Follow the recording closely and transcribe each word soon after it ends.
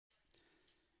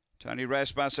Tony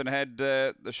Rasmussen had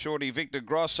the shorty Victor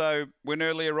Grosso win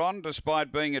earlier on,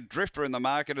 despite being a drifter in the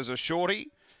market as a shorty.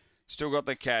 Still got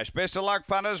the cash. Best of luck,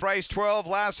 punters. Race 12,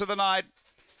 last of the night.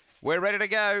 We're ready to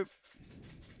go.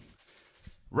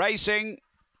 Racing.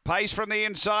 Pace from the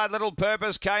inside, Little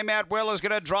Purpose came out well, is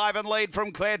going to drive and lead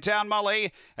from Claretown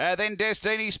Molly. Then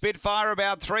Destiny Spitfire,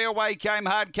 about 3 away came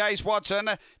Hard Case Watson.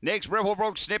 Next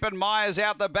Ripplebrook Snip and Myers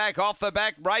out the back, off the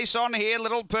back. Race on here,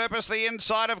 Little Purpose the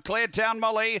inside of Claretown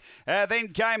Molly. Then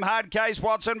came Hard Case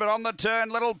Watson, but on the turn,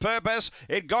 Little Purpose.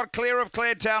 It got clear of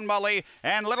Claretown Molly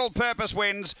and Little Purpose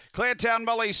wins. Claretown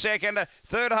Molly second.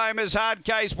 Third home is Hard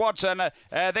Case Watson.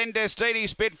 Then Destiny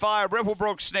Spitfire,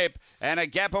 Ripplebrook Snip and a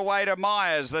gap away to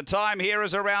Myers. The time here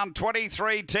is around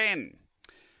 23:10.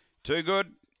 Too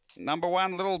good. Number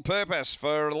 1, Little Purpose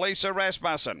for Lisa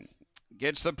Rasmussen.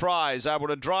 Gets the prize. Able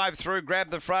to drive through, grab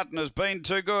the front and has been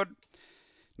too good.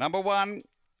 Number 1,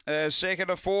 second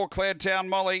to 4, Claretown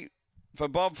Molly for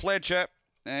Bob Fletcher.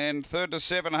 And third to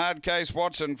 7, Hard Case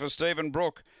Watson for Stephen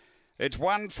Brook. It's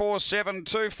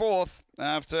 1-4-7-2 fourth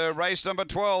after race number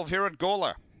 12 here at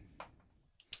Gawler.